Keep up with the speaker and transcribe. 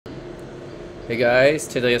Hey guys,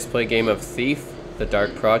 today let's play a game of Thief, The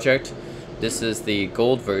Dark Project. This is the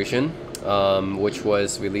gold version, which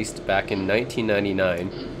was released back in 1999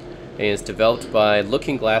 and is developed by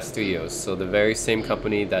Looking Glass Studios, so the very same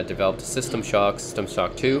company that developed System Shock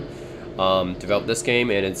 2, developed this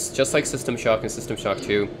game, and it's just like System Shock and System Shock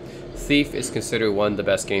 2. Thief is considered one of the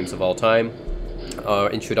best games of all time.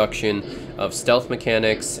 Introduction of stealth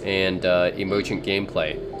mechanics and emergent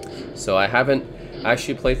gameplay. So I haven't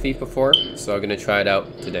actually played Thief before, so I'm gonna try it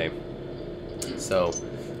out today. So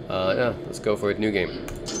yeah, let's go for a new game.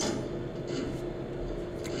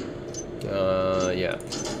 Yeah,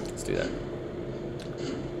 let's do that.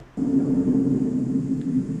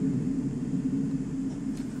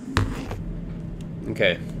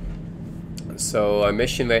 Okay, so our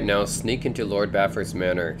mission right now is sneak into Lord Bafford's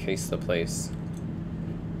manor, case the place.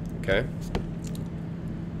 Okay.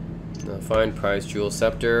 Find prize jewel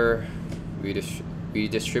scepter,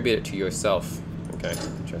 redistribute it to yourself. Okay,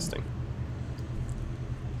 interesting.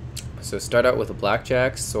 So start out with a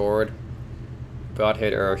blackjack, sword,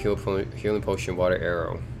 broadhead arrow, healing potion, water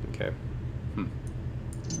arrow. Okay.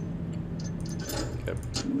 Okay.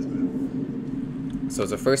 So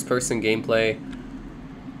it's a first-person gameplay.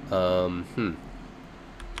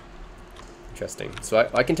 Interesting. So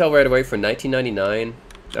I can tell right away for 1999.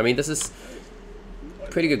 I mean, this is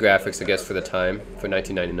pretty good graphics, I guess, for the time, for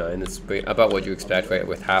 1999. It's about what you expect, right,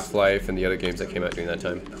 with Half-Life and the other games that came out during that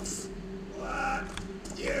time.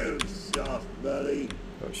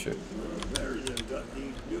 Oh, shit.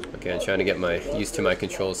 Okay, I'm trying to get used to my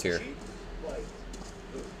controls here.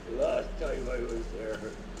 I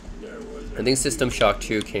think System Shock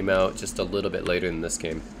 2 came out just a little bit later than this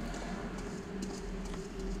game.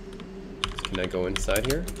 Can I go inside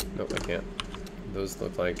here? Nope, I can't. Those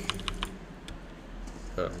look like...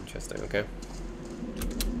 Oh, interesting, okay.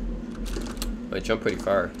 I jump pretty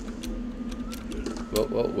far. Whoa,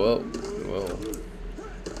 whoa, whoa, whoa.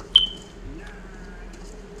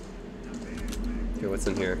 Okay, what's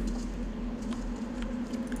in here?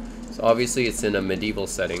 So obviously it's in a medieval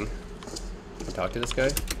setting. Can I talk to this guy?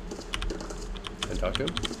 Can I talk to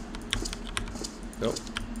him? Nope.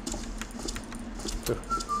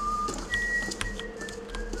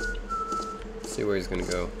 See where he's gonna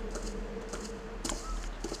go.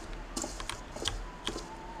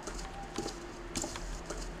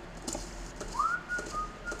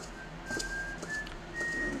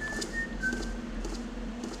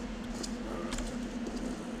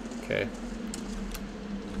 Okay.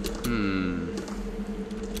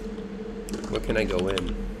 What can I go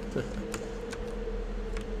in?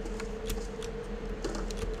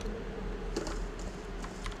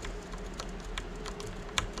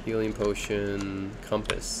 Healing potion,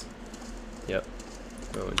 compass. Yep.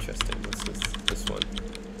 Oh, interesting. What's this? This one.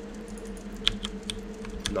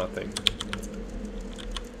 Nothing.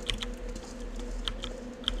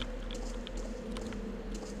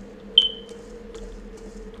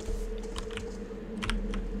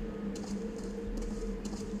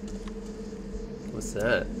 What's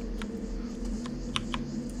that?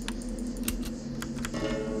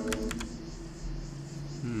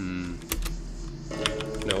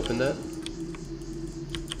 Can I open that?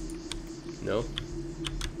 No?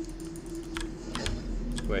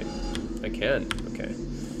 Wait, I can. Okay.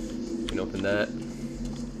 Can open that.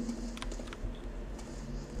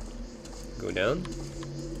 Go down?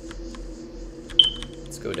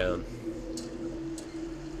 Let's go down.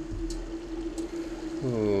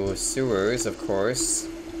 Ooh, sewers, of course.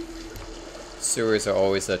 Sewers are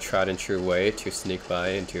always a tried and true way to sneak by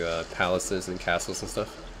into palaces and castles and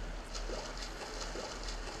stuff.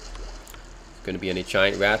 Going to be any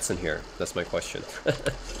giant rats in here? That's my question.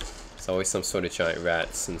 There's always some sort of giant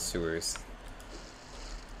rats in sewers.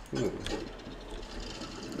 Ooh.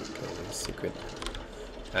 Okay, secret.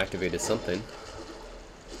 Activated something.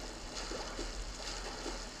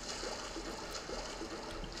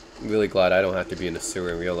 I'm really glad I don't have to be in a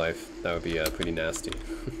sewer in real life. That would be pretty nasty.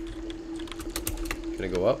 Can I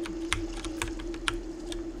go up?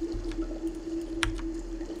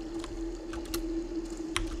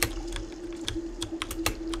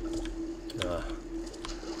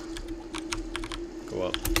 Go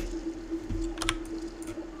up.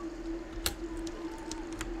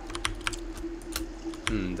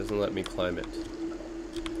 Doesn't let me climb it.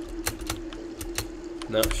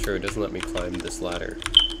 Not sure, it doesn't let me climb this ladder.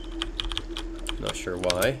 Not sure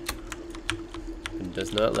why. It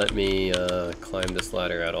does not let me climb this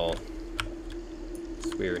ladder at all.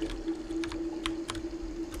 It's weird.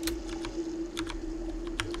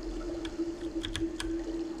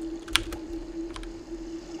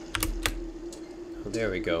 There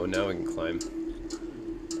we go, now we can climb.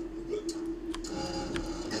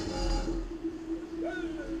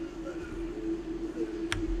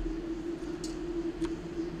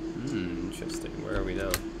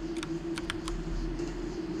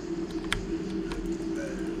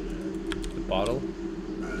 bottle.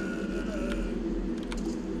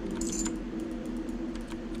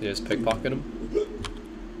 Did he just pickpocket him?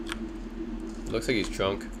 Looks like he's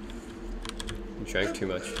drunk. He drank too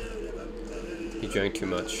much. He drank too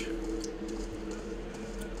much.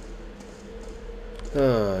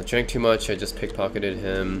 Drank too much, I just pickpocketed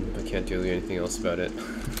him. I can't do anything else about it.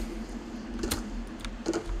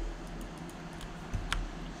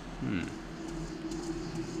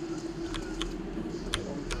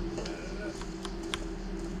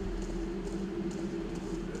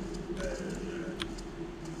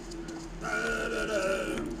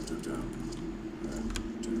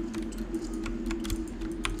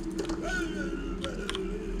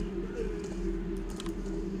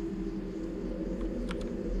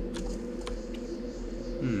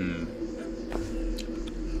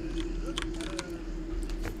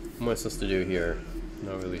 What am I supposed to do here?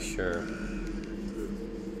 Not really sure.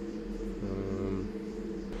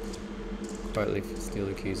 Quietly steal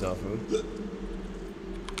the keys off of him.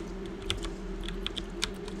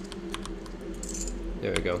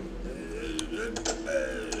 There we go.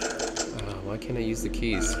 Why can't I use the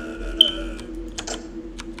keys?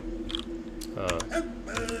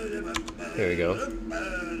 Here we go.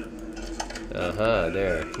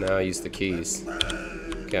 There. Now I use the keys.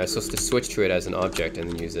 Okay, I'm supposed to switch to it as an object and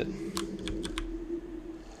then use it.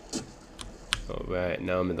 Alright,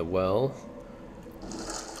 now I'm in the well.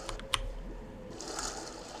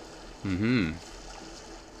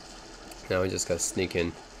 Now we just gotta sneak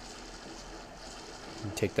in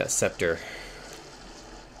and take that scepter.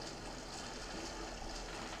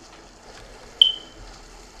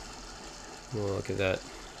 Well, look at that.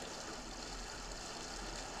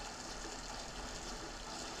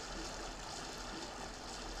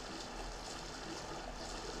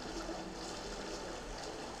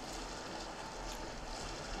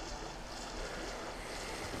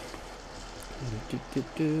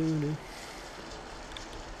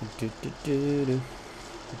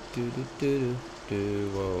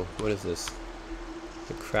 Whoa, what is this?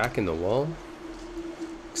 A crack in the wall?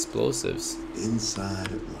 Explosives.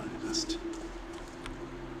 Inside a blood vest.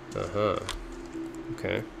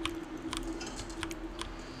 Okay.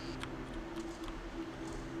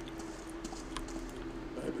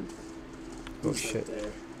 Oh shit.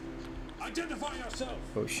 Identify yourself.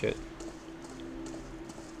 Oh shit.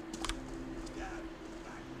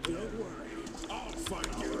 Don't worry. I'll find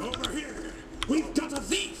you over here. We've got a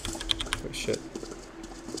thief. Oh shit.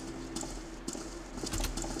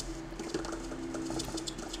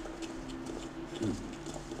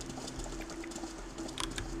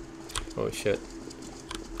 Oh shit.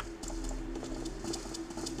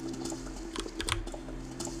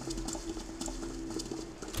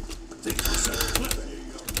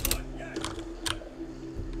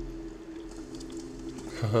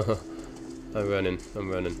 I'm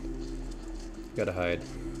running. Gotta hide.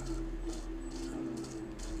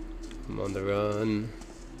 I'm on the run.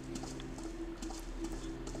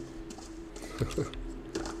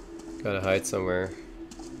 Gotta hide somewhere.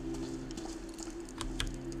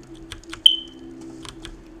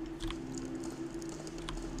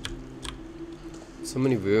 So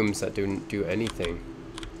many rooms that don't do anything.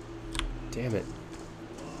 Damn it.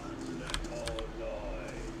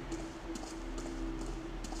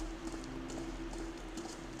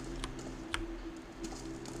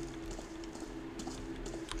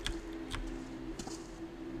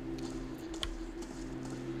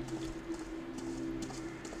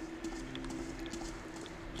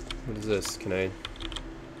 What is this? Can I...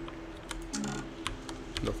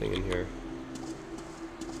 Nothing in here.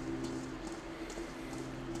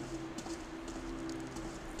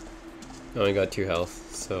 I only got 2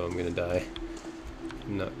 health, so I'm gonna die.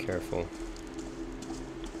 I'm not careful.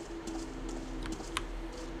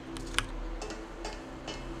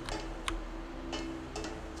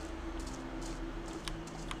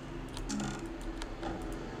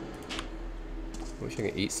 I wish I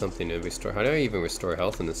could eat something to restore. How do I even restore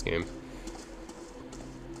health in this game?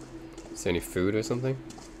 Is there any food or something?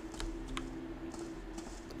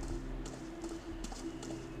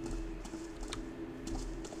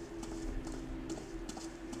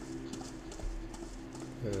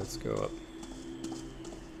 Okay, let's go up.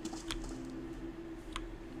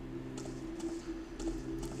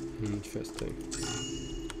 Interesting.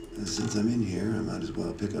 Since I'm in here, I might as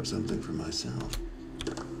well pick up something for myself.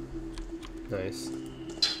 Nice.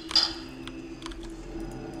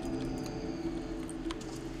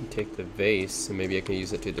 Take the vase, and maybe I can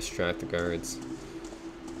use it to distract the guards.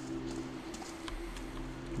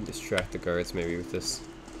 Distract the guards maybe with this.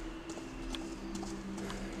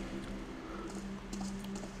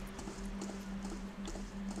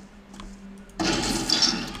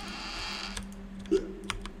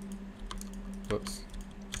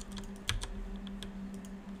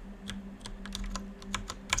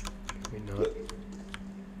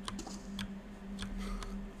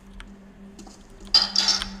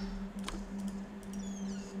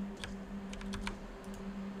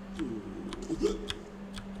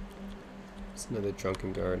 Another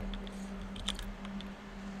drunken guard.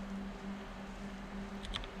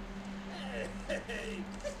 Hey,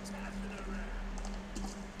 tapping around.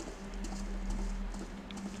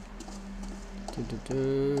 Dun, dun,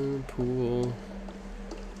 dun, pool.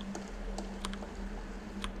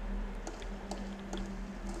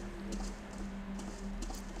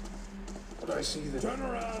 But I see them. Turn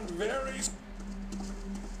around very.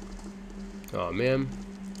 Oh man.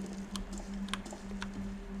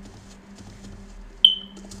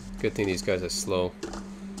 Good thing these guys are slow.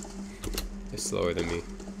 They're slower than me.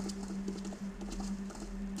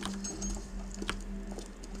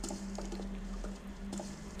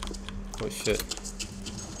 Oh shit.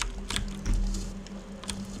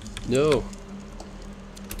 No!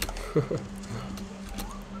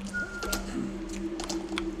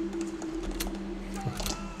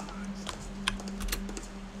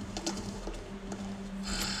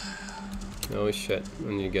 Oh shit,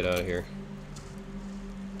 I need to get out of here.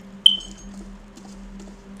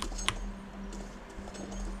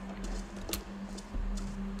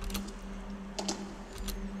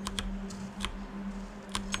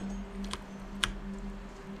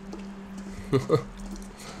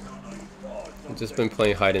 I've just been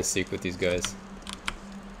playing hide and seek with these guys.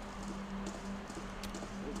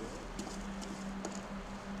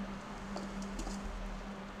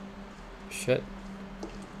 Shit.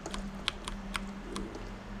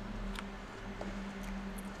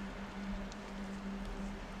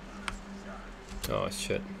 Oh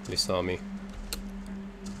shit, they saw me.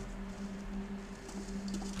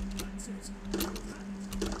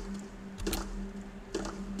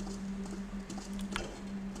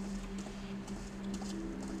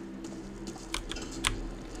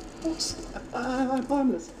 I'm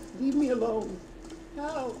harmless. Leave me alone.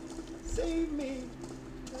 Help! Save me!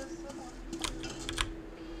 There's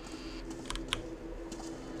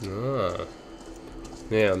someone. Ah.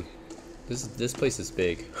 Man, this place is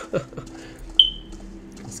big.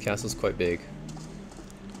 This castle's quite big.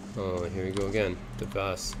 Oh, here we go again. The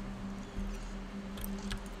boss.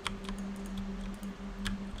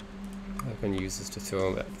 I can use this to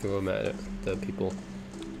throw them at the people.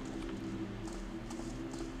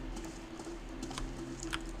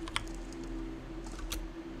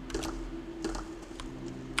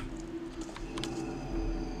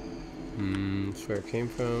 That's where it came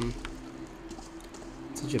from.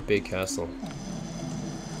 Such a big castle.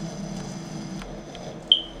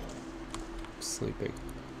 Sleeping.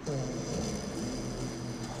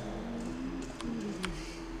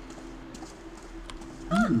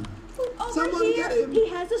 Over Someone here! get him! He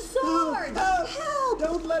has a sword! Help! Help!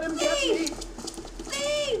 Don't let him get me!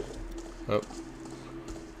 Thief! Oh.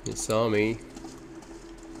 He saw me.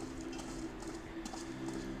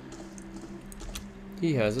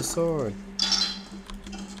 He has a sword.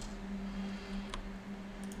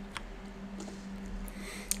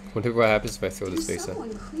 Wonder what happens if I throw this face up.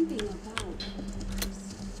 Someone creeping about.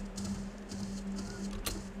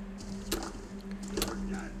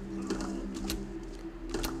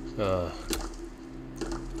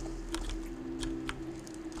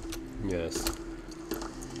 Yes.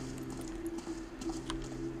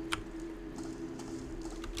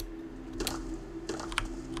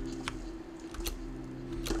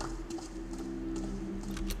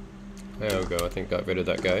 There we go, I think got rid of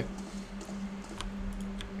that guy.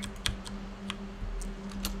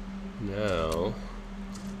 Now,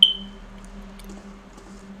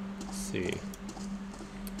 let's see.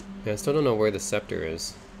 Yeah, I still don't know where the scepter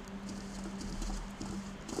is.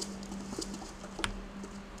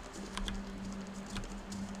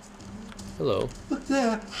 Hello. Look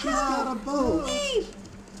there! She's got a bow! Thief!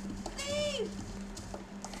 Thief!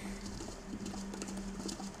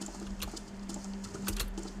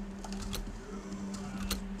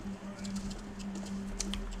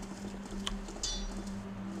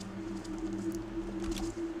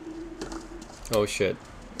 Oh shit.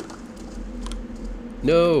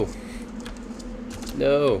 No!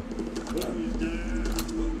 No!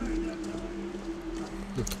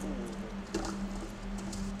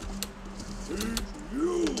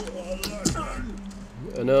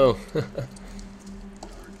 Oh no!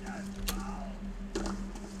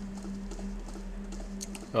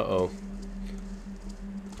 Uh-oh.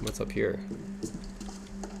 What's up here?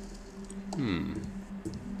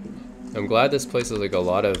 I'm glad this place has like a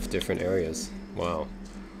lot of different areas. Wow.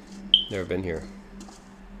 Never been here.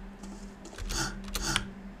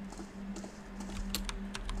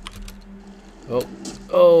 Oh.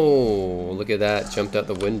 Oh! Look at that. Jumped out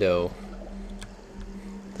the window.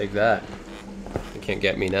 Take that. You can't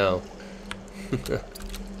get me now.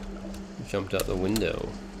 Jumped out the window.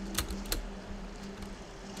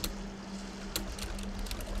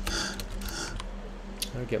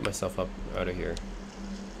 I'll get myself up out of here.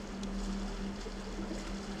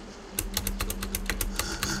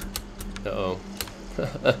 Uh-oh.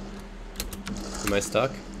 Am I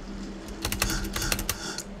stuck?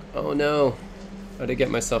 Oh no! How to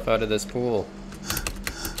get myself out of this pool?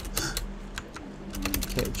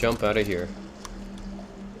 Can't jump out of here.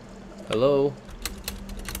 Hello?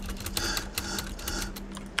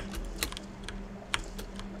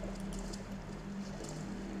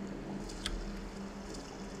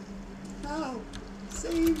 Help!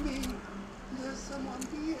 Save me! There's someone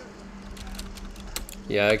here.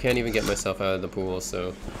 Yeah, I can't even get myself out of the pool,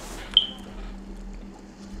 so...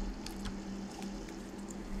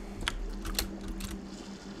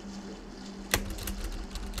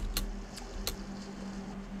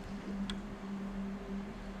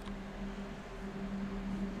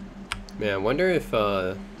 Man, I wonder if,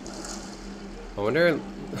 I wonder...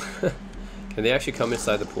 Can they actually come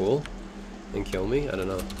inside the pool and kill me? I don't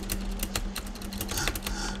know.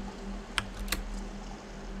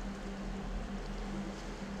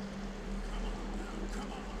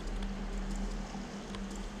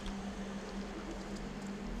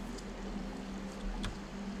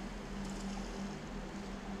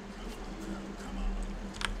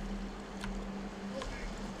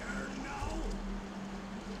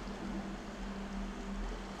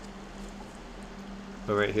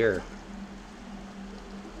 Oh, right here.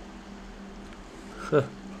 Huh.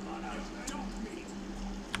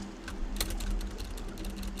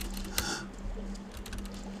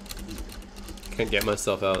 Can't get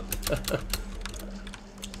myself out.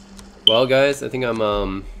 Well, guys, I think I'm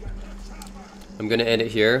gonna end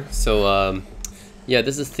it here. So, yeah,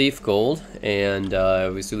 this is Thief Gold, and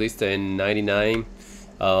it was released in '99.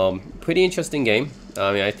 Pretty interesting game.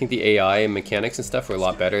 I mean, I think the AI and mechanics and stuff were a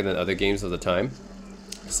lot better than other games of the time.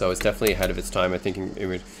 So it's definitely ahead of its time, I think,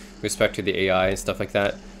 in respect to the AI and stuff like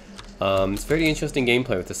that. It's very interesting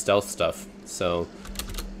gameplay with the stealth stuff. So,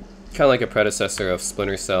 kind of like a predecessor of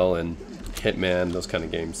Splinter Cell and Hitman, those kind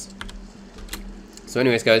of games. So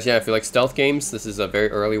anyways, guys, yeah, if you like stealth games, this is a very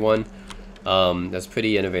early one. That's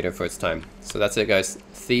pretty innovative for its time. So that's it, guys.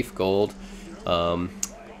 Thief Gold.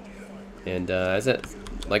 That's it.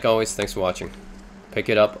 Like always, thanks for watching. Pick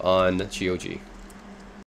it up on GOG.